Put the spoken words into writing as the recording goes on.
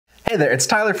Hey there, it's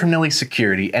Tyler from Nelly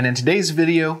Security, and in today's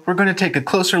video, we're going to take a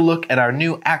closer look at our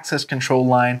new access control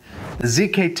line, the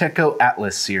ZKTeco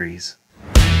Atlas Series.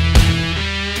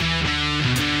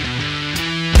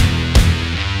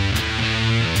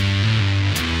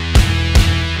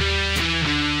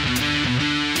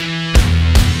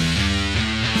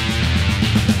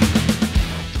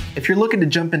 If you're looking to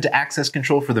jump into access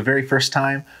control for the very first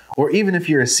time, or even if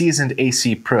you're a seasoned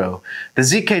AC pro, the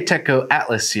ZKTeco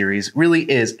Atlas Series really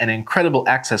is an incredible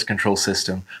access control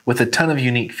system with a ton of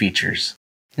unique features.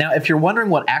 Now, if you're wondering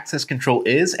what access control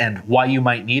is and why you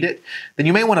might need it, then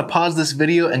you may want to pause this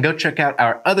video and go check out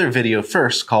our other video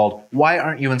first called Why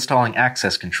Aren't You Installing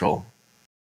Access Control?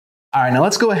 Alright, now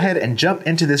let's go ahead and jump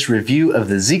into this review of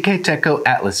the ZKTeco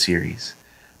Atlas Series.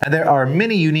 Now, there are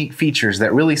many unique features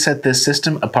that really set this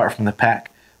system apart from the pack,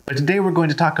 but today we're going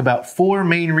to talk about 4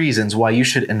 main reasons why you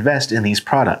should invest in these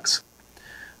products.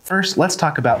 First, let's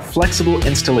talk about flexible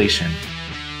installation.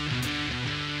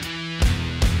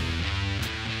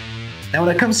 Now,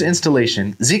 when it comes to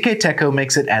installation, ZKTeco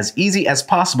makes it as easy as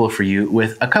possible for you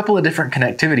with a couple of different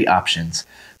connectivity options.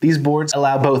 These boards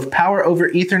allow both Power over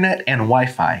Ethernet and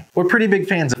Wi-Fi. We're pretty big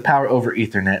fans of Power over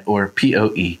Ethernet, or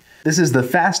PoE. This is the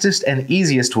fastest and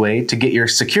easiest way to get your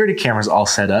security cameras all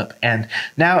set up, and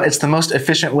now it's the most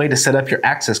efficient way to set up your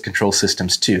access control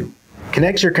systems too.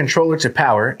 Connect your controller to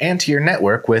power and to your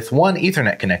network with one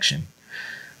Ethernet connection.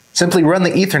 Simply run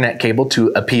the Ethernet cable to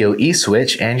a PoE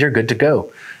switch and you're good to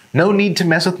go. No need to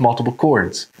mess with multiple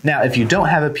cords. Now, if you don't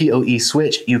have a PoE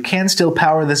switch, you can still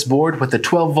power this board with a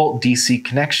 12-volt DC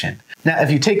connection. Now,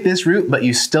 if you take this route, but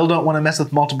you still don't want to mess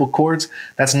with multiple cords,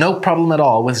 that's no problem at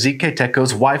all with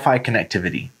ZKTeco's Wi-Fi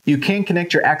connectivity. You can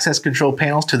connect your access control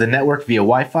panels to the network via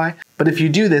Wi-Fi, but if you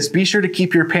do this, be sure to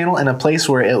keep your panel in a place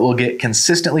where it will get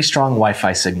consistently strong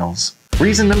Wi-Fi signals.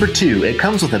 Reason number 2, it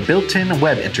comes with a built-in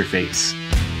web interface.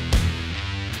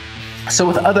 So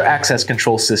with other access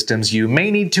control systems, you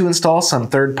may need to install some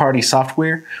third-party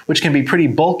software, which can be pretty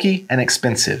bulky and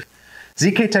expensive.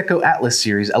 ZKTeco Atlas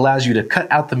Series allows you to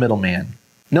cut out the middleman.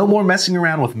 No more messing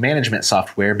around with management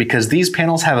software because these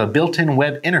panels have a built-in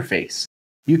web interface.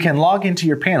 You can log into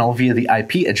your panel via the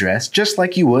IP address just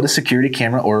like you would a security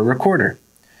camera or a recorder.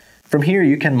 From here,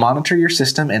 you can monitor your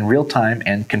system in real time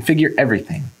and configure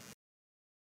everything.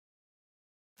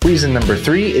 Reason number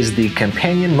 3 is the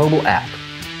companion mobile app.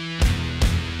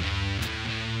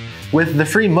 With the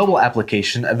free mobile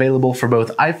application available for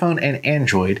both iPhone and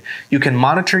Android, you can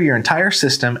monitor your entire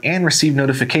system and receive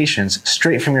notifications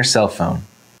straight from your cell phone.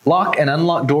 Lock and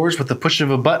unlock doors with the push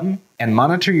of a button and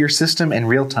monitor your system in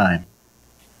real time.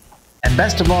 And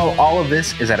best of all of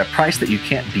this is at a price that you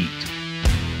can't beat.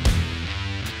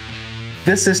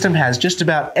 This system has just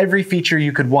about every feature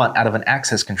you could want out of an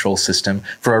access control system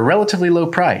for a relatively low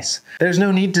price. There's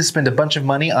no need to spend a bunch of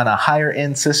money on a higher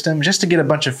end system just to get a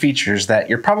bunch of features that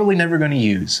you're probably never going to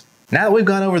use. Now that we've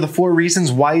gone over the 4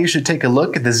 reasons why you should take a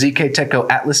look at the ZKTeco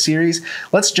Atlas Series,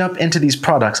 let's jump into these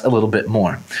products a little bit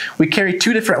more. We carry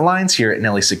 2 different lines here at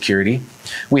Nelly Security.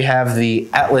 We have the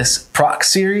Atlas Proc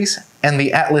Series and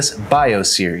the Atlas Bio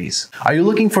Series. Are you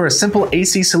looking for a simple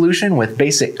AC solution with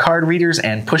basic card readers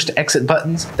and push-to-exit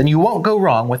buttons? Then you won't go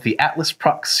wrong with the Atlas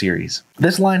Proc Series.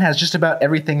 This line has just about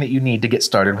everything that you need to get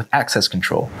started with access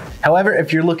control. However,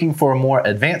 if you're looking for more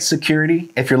advanced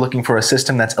security, if you're looking for a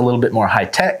system that's a little bit more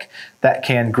high-tech, that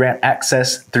can grant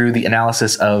access through the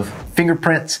analysis of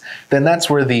fingerprints, then that's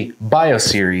where the Bio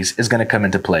Series is going to come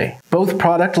into play. Both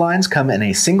product lines come in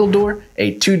a single door,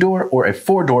 a 2-door, or a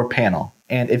 4-door panel.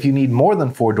 And if you need more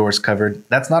than 4 doors covered,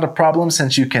 that's not a problem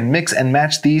since you can mix and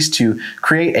match these to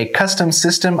create a custom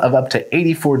system of up to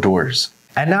 84 doors.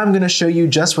 And now I'm going to show you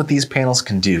just what these panels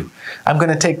can do. I'm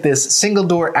going to take this single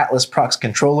door Atlas Proc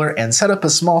controller and set up a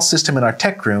small system in our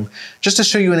tech room just to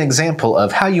show you an example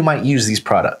of how you might use these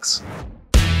products.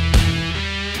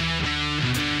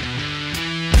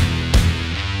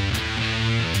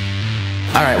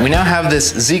 Alright, we now have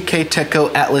this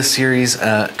ZKTeco Atlas Series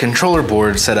controller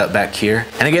board set up back here.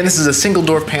 And again, this is a single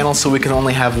door panel, so we can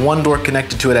only have 1 door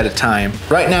connected to it at a time.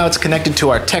 Right now it's connected to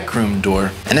our tech room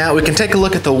door. And now we can take a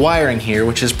look at the wiring here,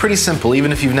 which is pretty simple,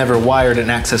 even if you've never wired an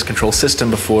access control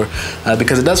system before,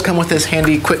 because it does come with this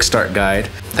handy quick start guide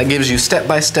that gives you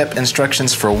step-by-step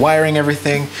instructions for wiring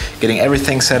everything, getting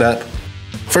everything set up.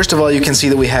 First of all, you can see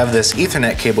that we have this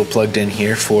Ethernet cable plugged in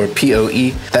here for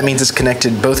PoE. That means it's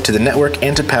connected both to the network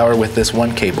and to power with this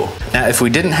one cable. Now, if we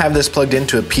didn't have this plugged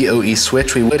into a PoE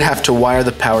switch, we would have to wire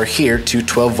the power here to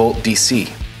 12-volt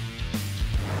DC.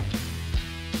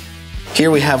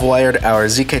 Here we have wired our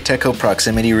ZKTeco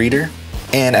proximity reader,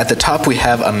 and at the top we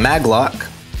have a mag lock.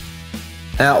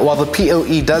 Now, while the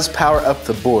PoE does power up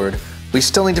the board, we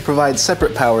still need to provide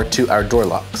separate power to our door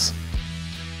locks.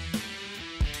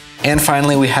 And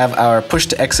finally, we have our push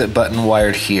to exit button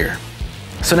wired here.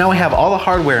 So now we have all the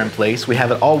hardware in place, we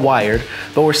have it all wired,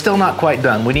 but we're still not quite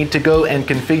done. We need to go and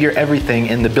configure everything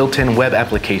in the built-in web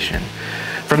application.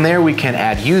 From there we can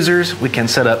add users, we can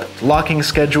set up locking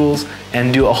schedules,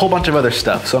 and do a whole bunch of other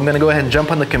stuff. So I'm gonna go ahead and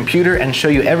jump on the computer and show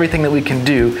you everything that we can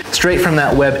do straight from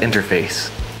that web interface.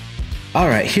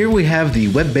 Alright, here we have the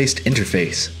web-based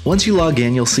interface. Once you log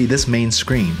in, you'll see this main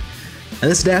screen. Now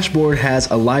this dashboard has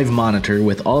a live monitor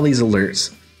with all these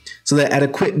alerts, so that at a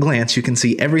quick glance you can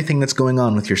see everything that's going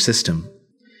on with your system.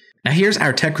 Now here's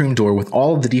our tech room door with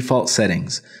all of the default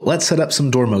settings. Let's set up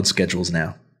some door mode schedules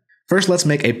now. First, let's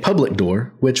make a public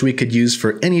door, which we could use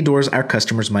for any doors our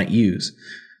customers might use.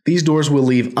 These doors will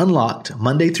leave unlocked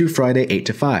Monday through Friday 8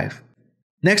 to 5.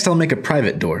 Next, I'll make a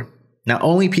private door. Now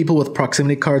only people with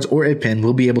proximity cards or a PIN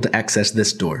will be able to access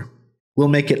this door. We'll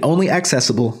make it only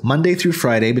accessible Monday through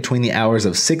Friday between the hours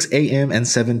of 6 a.m. and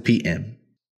 7 p.m.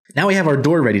 Now we have our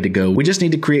door ready to go, we just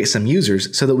need to create some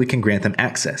users so that we can grant them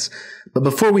access. But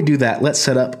before we do that, let's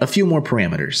set up a few more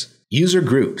parameters. User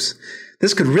groups.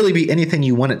 This could really be anything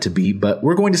you want it to be, but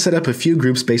we're going to set up a few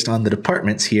groups based on the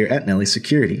departments here at Nelly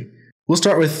Security. We'll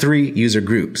start with 3 user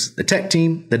groups: the tech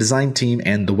team, the design team,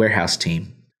 and the warehouse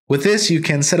team. With this, you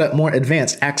can set up more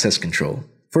advanced access control.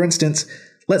 For instance,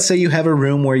 let's say you have a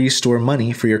room where you store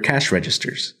money for your cash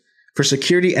registers. For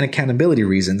security and accountability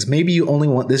reasons, maybe you only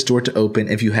want this door to open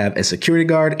if you have a security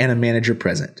guard and a manager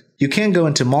present. You can go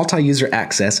into multi-user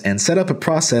access and set up a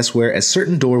process where a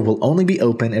certain door will only be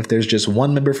open if there's just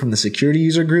one member from the security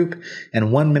user group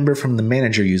and one member from the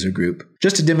manager user group.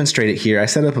 Just to demonstrate it here, I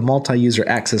set up a multi-user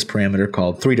access parameter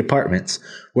called 3 departments,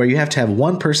 where you have to have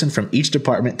one person from each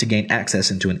department to gain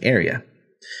access into an area.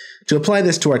 To apply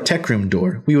this to our tech room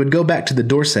door, we would go back to the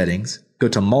door settings, go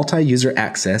to multi-user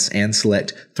access, and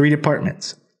select 3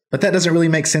 departments. But that doesn't really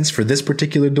make sense for this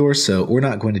particular door, so we're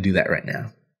not going to do that right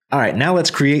now. Alright, now let's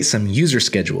create some user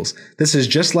schedules. This is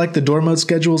just like the door mode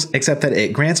schedules, except that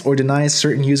it grants or denies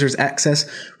certain users access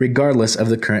regardless of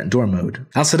the current door mode.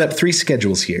 I'll set up 3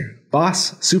 schedules here: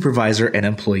 boss, supervisor, and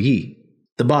employee.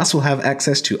 The boss will have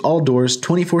access to all doors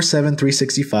 24/7,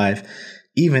 365,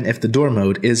 even if the door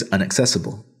mode is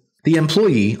inaccessible. The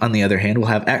employee, on the other hand, will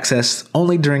have access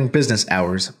only during business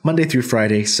hours, Monday through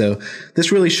Friday, so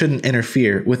this really shouldn't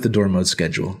interfere with the door mode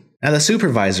schedule. Now the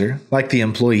supervisor, like the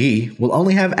employee, will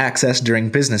only have access during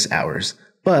business hours,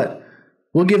 but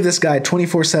we'll give this guy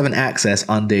 24/7 access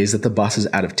on days that the boss is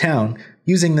out of town,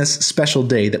 using this special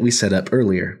day that we set up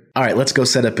earlier. Alright, let's go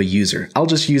set up a user. I'll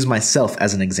just use myself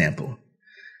as an example.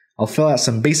 I'll fill out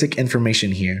some basic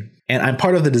information here, and I'm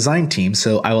part of the design team,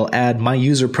 so I will add my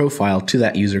user profile to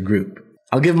that user group.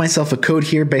 I'll give myself a code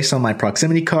here based on my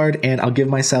proximity card, and I'll give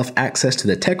myself access to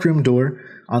the tech room door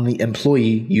on the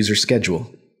employee user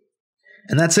schedule.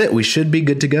 And that's it, we should be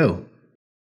good to go.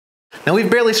 Now we've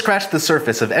barely scratched the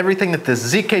surface of everything that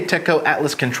this ZKTeco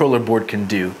Atlas controller board can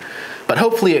do, but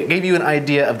hopefully it gave you an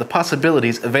idea of the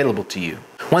possibilities available to you.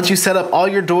 Once you set up all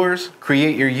your doors,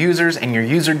 create your users and your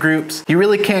user groups, you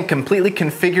really can completely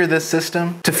configure this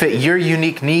system to fit your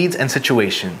unique needs and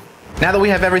situation. Now that we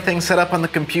have everything set up on the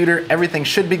computer, everything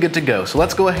should be good to go. So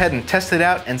let's go ahead and test it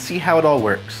out and see how it all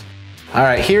works.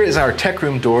 Alright, here is our tech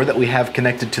room door that we have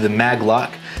connected to the mag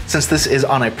lock. Since this is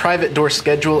on a private door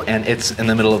schedule and it's in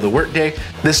the middle of the workday,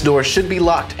 this door should be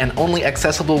locked and only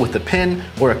accessible with a PIN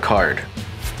or a card.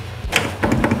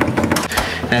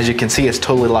 And as you can see, it's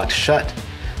totally locked shut.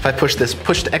 If I push this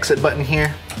push to exit button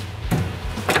here,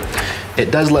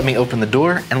 it does let me open the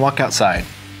door and walk outside.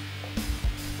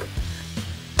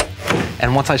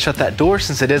 And once I shut that door,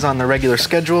 since it is on the regular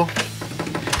schedule,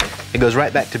 it goes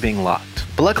right back to being locked.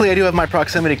 But luckily I do have my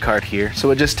proximity card here,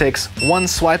 so it just takes one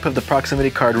swipe of the proximity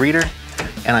card reader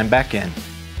and I'm back in.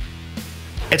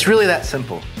 It's really that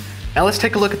simple. Now let's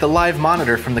take a look at the live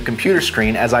monitor from the computer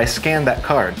screen as I scan that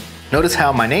card. Notice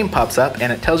how my name pops up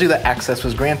and it tells you that access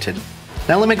was granted.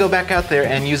 Now let me go back out there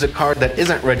and use a card that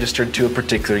isn't registered to a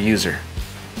particular user.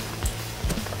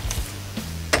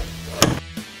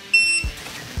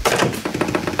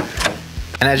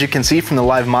 And as you can see from the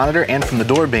live monitor and from the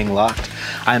door being locked,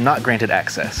 I am not granted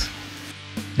access.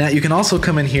 Now you can also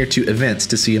come in here to events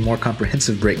to see a more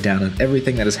comprehensive breakdown of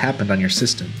everything that has happened on your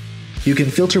system. You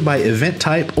can filter by event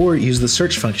type or use the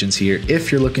search functions here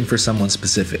if you're looking for someone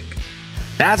specific.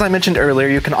 Now, as I mentioned earlier,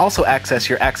 you can also access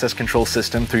your access control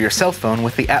system through your cell phone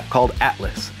with the app called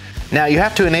Atlas. Now you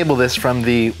have to enable this from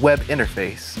the web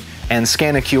interface and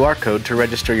scan a QR code to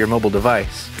register your mobile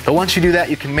device. But once you do that,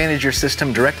 you can manage your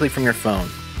system directly from your phone.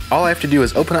 All I have to do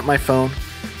is open up my phone,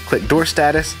 click door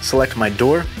status, select my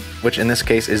door, which in this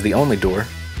case is the only door.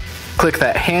 Click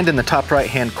that hand in the top right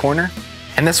hand corner,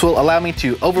 and this will allow me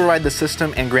to override the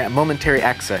system and grant momentary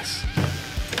access.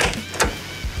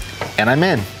 And I'm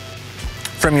in.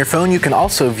 From your phone, you can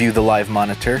also view the live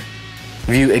monitor,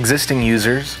 view existing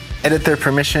users, edit their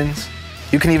permissions.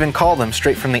 You can even call them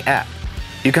straight from the app.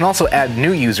 You can also add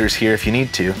new users here if you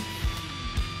need to.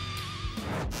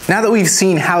 Now that we've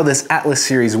seen how this Atlas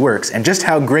series works and just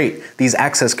how great these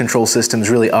access control systems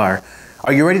really are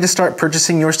you ready to start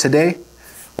purchasing yours today?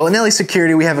 Well, at Nelly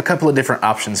Security, we have a couple of different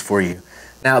options for you.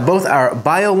 Now, both our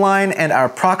Bio line and our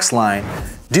Prox line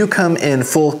do come in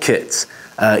full kits,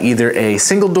 either a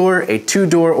single door, a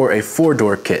 2-door, or a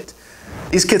 4-door kit.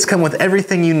 These kits come with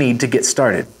everything you need to get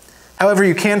started. However,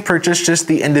 you can purchase just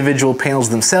the individual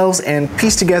panels themselves and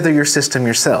piece together your system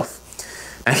yourself.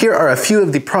 Now, here are a few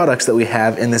of the products that we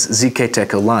have in this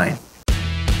ZKTeco line.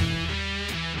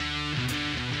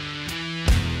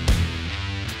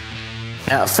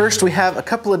 Now, first we have a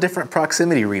couple of different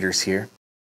proximity readers here.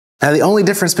 Now, the only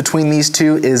difference between these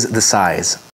two is the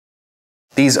size.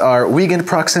 These are Wiegand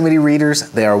proximity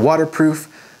readers. They are waterproof.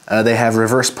 They have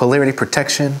reverse polarity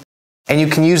protection. And you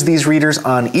can use these readers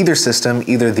on either system,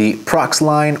 either the Prox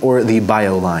line or the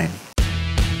Bio line.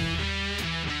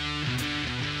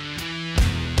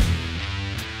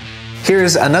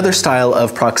 Here's another style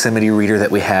of proximity reader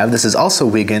that we have. This is also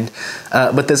Wiegand,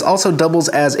 but this also doubles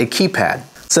as a keypad.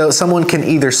 So someone can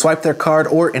either swipe their card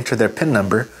or enter their PIN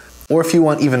number, or if you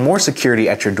want even more security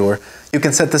at your door, you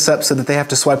can set this up so that they have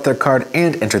to swipe their card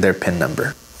and enter their PIN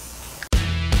number.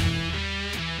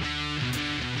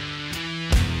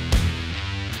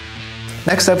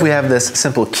 Next up, we have this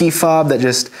simple key fob that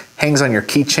just hangs on your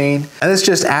keychain. And this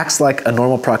just acts like a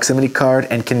normal proximity card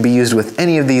and can be used with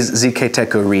any of these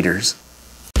ZKTeco readers.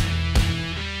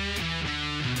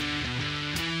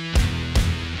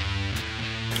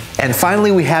 And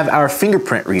finally, we have our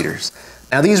fingerprint readers.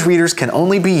 Now, these readers can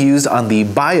only be used on the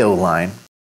Bio line.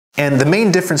 And the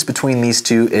main difference between these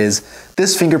two is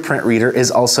this fingerprint reader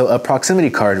is also a proximity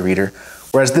card reader,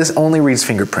 whereas this only reads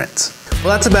fingerprints. Well,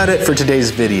 that's about it for today's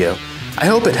video. I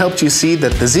hope it helped you see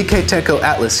that the ZKTeco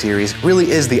Atlas series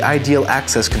really is the ideal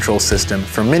access control system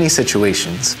for many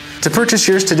situations. To purchase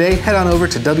yours today, head on over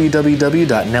to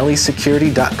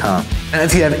www.nellysecurity.com. And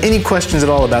if you have any questions at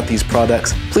all about these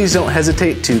products, please don't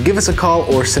hesitate to give us a call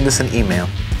or send us an email.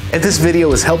 If this video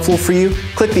was helpful for you,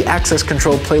 click the access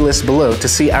control playlist below to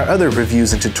see our other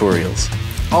reviews and tutorials.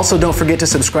 Also, don't forget to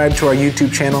subscribe to our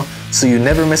YouTube channel so you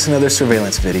never miss another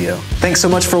surveillance video. Thanks so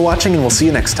much for watching, and we'll see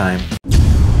you next time.